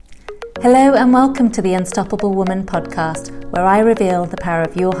Hello and welcome to the Unstoppable Woman podcast, where I reveal the power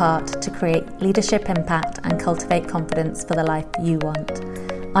of your heart to create leadership impact and cultivate confidence for the life you want.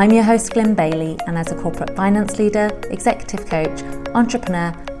 I'm your host, Glyn Bailey, and as a corporate finance leader, executive coach,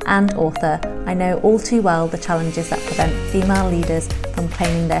 entrepreneur, and author, I know all too well the challenges that prevent female leaders from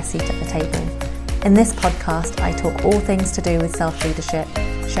claiming their seat at the table. In this podcast, I talk all things to do with self-leadership,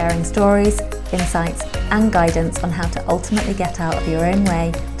 sharing stories, insights, and guidance on how to ultimately get out of your own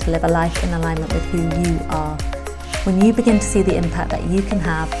way to live a life in alignment with who you are. When you begin to see the impact that you can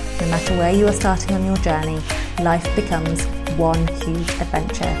have, no matter where you are starting on your journey, life becomes one huge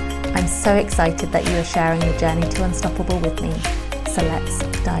adventure. I'm so excited that you are sharing your journey to Unstoppable with me. So let's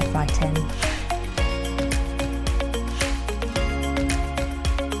dive right in.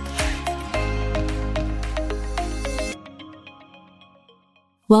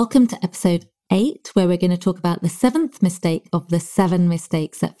 Welcome to episode 8, where we're going to talk about the 7th mistake of the 7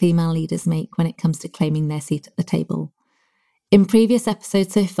 mistakes that female leaders make when it comes to claiming their seat at the table. In previous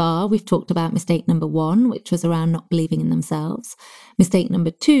episodes so far, we've talked about mistake number 1, which was around not believing in themselves. Mistake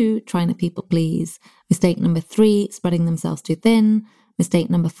number 2, trying to people please. Mistake number 3, spreading themselves too thin. Mistake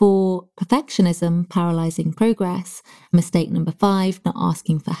number 4, perfectionism, paralyzing progress. Mistake number 5, not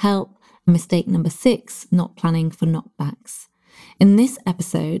asking for help. And mistake number 6, not planning for knockbacks. In this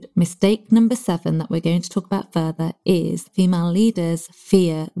episode, mistake number 7 that we're going to talk about further is female leaders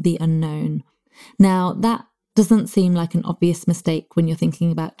fear the unknown. Now, that doesn't seem like an obvious mistake when you're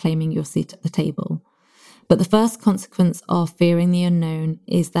thinking about claiming your seat at the table. But the first consequence of fearing the unknown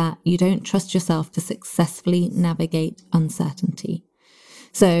is that you don't trust yourself to successfully navigate uncertainty.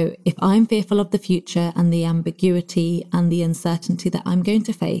 So if I'm fearful of the future and the ambiguity and the uncertainty that I'm going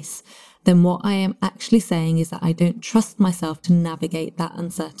to face, then what I am actually saying is that I don't trust myself to navigate that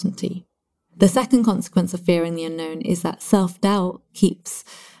uncertainty. The second consequence of fearing the unknown is that self-doubt keeps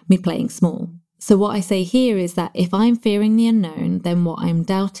me playing small. So what I say here is that if I'm fearing the unknown, then what I'm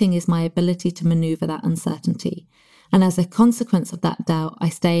doubting is my ability to maneuver that uncertainty. And as a consequence of that doubt, I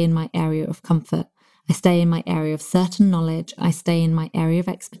stay in my area of comfort. I stay in my area of certain knowledge. I stay in my area of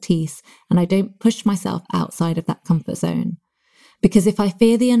expertise, and I don't push myself outside of that comfort zone. Because if I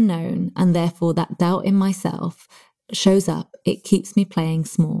fear the unknown and therefore that doubt in myself shows up, it keeps me playing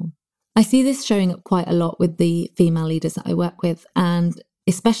small. I see this showing up quite a lot with the female leaders that I work with, and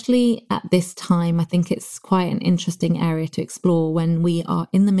especially at this time, I think it's quite an interesting area to explore when we are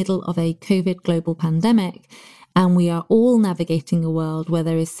in the middle of a COVID global pandemic and we are all navigating a world where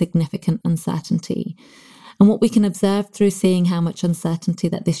there is significant uncertainty. And what we can observe through seeing how much uncertainty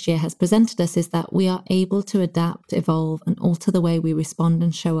that this year has presented us is that we are able to adapt, evolve, and alter the way we respond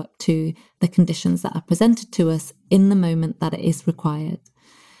and show up to the conditions that are presented to us in the moment that it is required.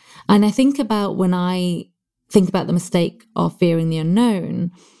 And I think about when I think about the mistake of fearing the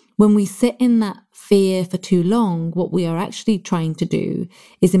unknown, when we sit in that fear for too long, what we are actually trying to do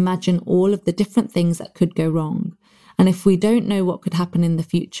is imagine all of the different things that could go wrong. And if we don't know what could happen in the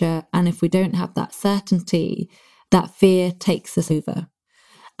future, and if we don't have that certainty, that fear takes us over.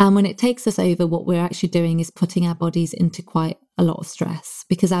 And when it takes us over, what we're actually doing is putting our bodies into quite a lot of stress,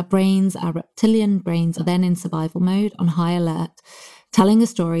 because our brains, our reptilian brains, are then in survival mode, on high alert, telling a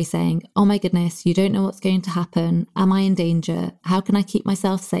story saying, oh my goodness, you don't know what's going to happen. Am I in danger? How can I keep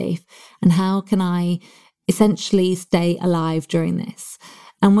myself safe? And how can I essentially stay alive during this?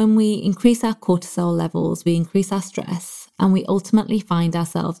 And when we increase our cortisol levels, we increase our stress, and we ultimately find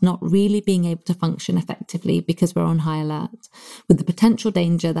ourselves not really being able to function effectively because we're on high alert, with the potential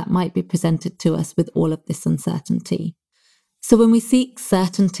danger that might be presented to us with all of this uncertainty. So when we seek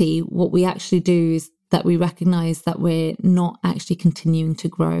certainty, what we actually do is that we recognize that we're not actually continuing to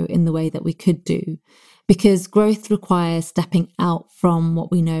grow in the way that we could do, because growth requires stepping out from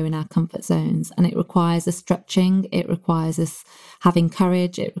what we know in our comfort zones, and it requires us stretching, it requires us having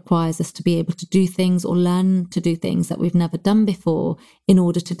courage, it requires us to be able to do things or learn to do things that we've never done before in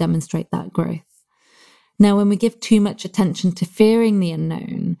order to demonstrate that growth. Now, when we give too much attention to fearing the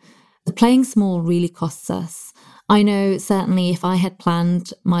unknown, the playing small really costs us. I know certainly if I had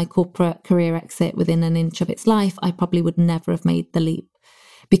planned my corporate career exit within an inch of its life, I probably would never have made the leap,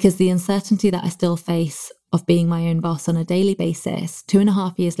 because the uncertainty that I still face of being my own boss on a daily basis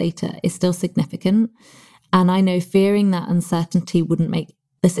 2.5 years later is still significant. And I know fearing that uncertainty wouldn't make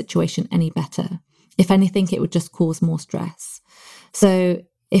the situation any better. If anything, it would just cause more stress. So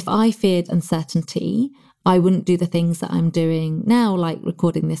if I feared uncertainty, I wouldn't do the things that I'm doing now, like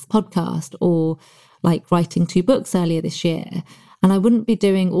recording this podcast or like writing 2 books earlier this year. And I wouldn't be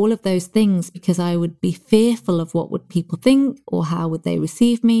doing all of those things because I would be fearful of what would people think, or how would they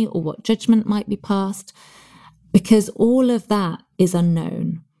receive me, or what judgment might be passed, because all of that is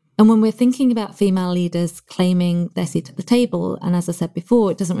unknown. And when we're thinking about female leaders claiming their seat at the table, and as I said before,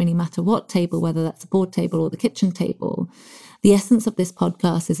 it doesn't really matter what table, whether that's a board table or the kitchen table, the essence of this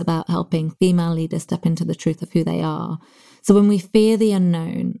podcast is about helping female leaders step into the truth of who they are. So when we fear the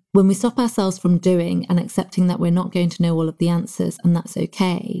unknown, when we stop ourselves from doing and accepting that we're not going to know all of the answers, and that's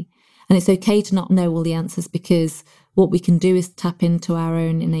okay. And it's okay to not know all the answers, because what we can do is tap into our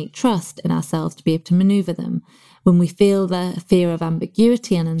own innate trust in ourselves to be able to maneuver them. When we feel the fear of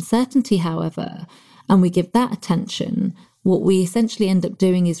ambiguity and uncertainty, however, and we give that attention, what we essentially end up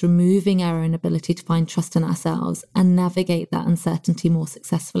doing is removing our own ability to find trust in ourselves and navigate that uncertainty more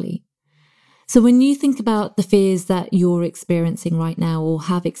successfully. So when you think about the fears that you're experiencing right now or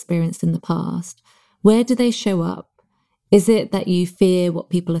have experienced in the past, where do they show up? Is it that you fear what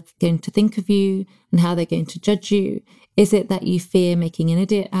people are going to think of you and how they're going to judge you? Is it that you fear making an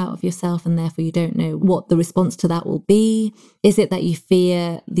idiot out of yourself and therefore you don't know what the response to that will be? Is it that you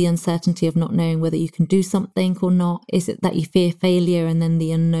fear the uncertainty of not knowing whether you can do something or not? Is it that you fear failure and then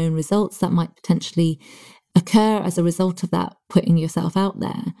the unknown results that might potentially occur as a result of that, putting yourself out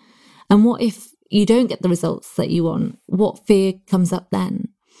there? And what if you don't get the results that you want? What fear comes up then?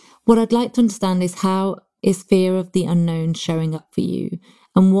 What I'd like to understand is, how is fear of the unknown showing up for you?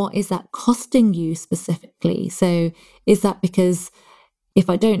 And what is that costing you specifically? So is that because if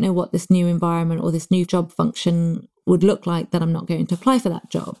I don't know what this new environment or this new job function would look like, that I'm not going to apply for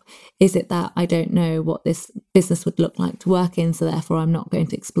that job? Is it that I don't know what this business would look like to work in, so therefore I'm not going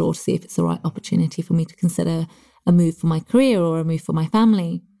to explore to see if it's the right opportunity for me to consider a move for my career or a move for my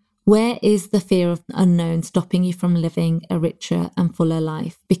family? Where is the fear of the unknown stopping you from living a richer and fuller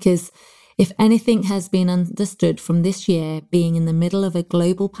life? Because if anything has been understood from this year being in the middle of a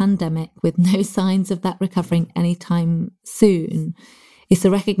global pandemic with no signs of that recovering anytime soon, it's the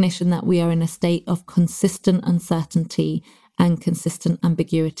recognition that we are in a state of consistent uncertainty and consistent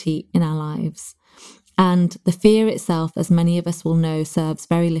ambiguity in our lives. And the fear itself, as many of us will know, serves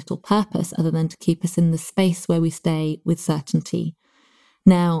very little purpose other than to keep us in the space where we stay with certainty.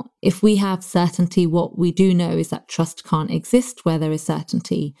 Now, if we have certainty, what we do know is that trust can't exist where there is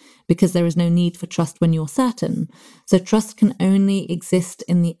certainty, because there is no need for trust when you're certain. So trust can only exist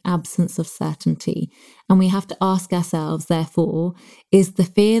in the absence of certainty. And we have to ask ourselves, therefore, is the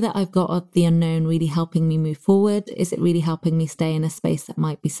fear that I've got of the unknown really helping me move forward? Is it really helping me stay in a space that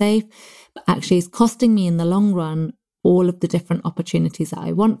might be safe, but actually is costing me in the long run all of the different opportunities that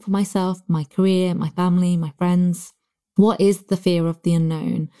I want for myself, my career, my family, my friends? What is the fear of the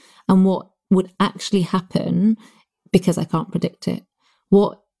unknown, and what would actually happen because I can't predict it?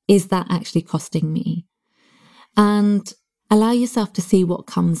 What is that actually costing me? And allow yourself to see what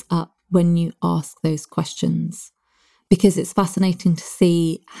comes up when you ask those questions, because it's fascinating to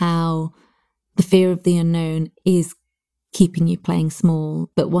see how the fear of the unknown is keeping you playing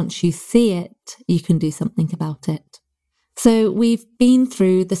small. But once you see it, you can do something about it. So we've been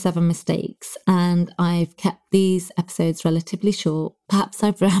through the 7 mistakes, and I've kept these episodes relatively short. Perhaps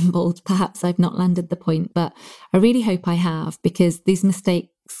I've rambled, perhaps I've not landed the point, but I really hope I have, because these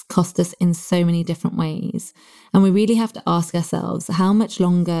mistakes cost us in so many different ways. And we really have to ask ourselves, how much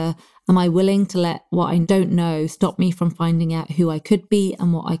longer am I willing to let what I don't know stop me from finding out who I could be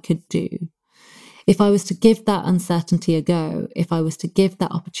and what I could do? If I was to give that uncertainty a go, if I was to give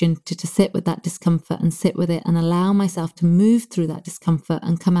that opportunity to sit with that discomfort and sit with it and allow myself to move through that discomfort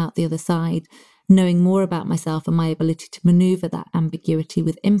and come out the other side, knowing more about myself and my ability to maneuver that ambiguity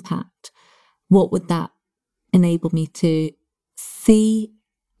with impact, what would that enable me to see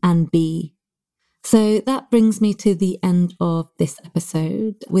and be? So that brings me to the end of this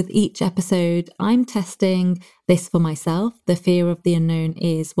episode. With each episode, I'm testing this for myself. The fear of the unknown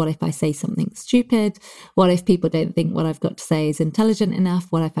is, what if I say something stupid? What if people don't think what I've got to say is intelligent enough?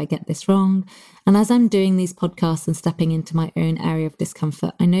 What if I get this wrong? And as I'm doing these podcasts and stepping into my own area of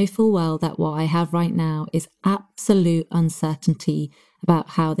discomfort, I know full well that what I have right now is absolute uncertainty about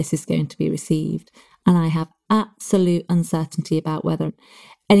how this is going to be received. And I have absolute uncertainty about whether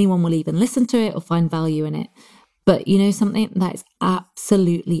anyone will even listen to it or find value in it. But you know something? That is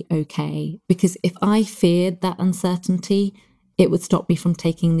absolutely okay, because if I feared that uncertainty, it would stop me from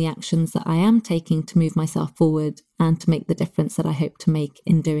taking the actions that I am taking to move myself forward and to make the difference that I hope to make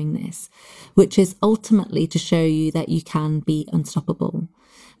in doing this, which is ultimately to show you that you can be unstoppable.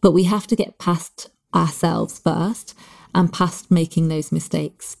 But we have to get past ourselves first and past making those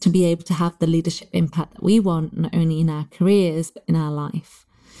mistakes to be able to have the leadership impact that we want, not only in our careers, but in our life.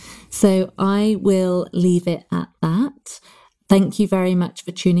 So I will leave it at that. Thank you very much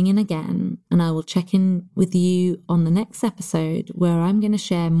for tuning in again, and I will check in with you on the next episode, where I'm going to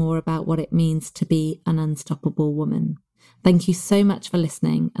share more about what it means to be an unstoppable woman. Thank you so much for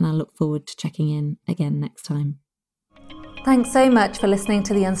listening, and I look forward to checking in again next time. Thanks so much for listening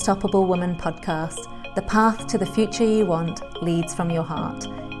to the Unstoppable Woman podcast. The path to the future you want leads from your heart.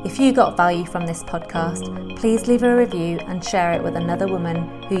 If you got value from this podcast, please leave a review and share it with another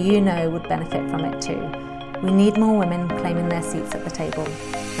woman who you know would benefit from it too. We need more women claiming their seats at the table.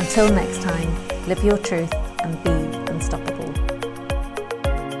 Until next time, live your truth and be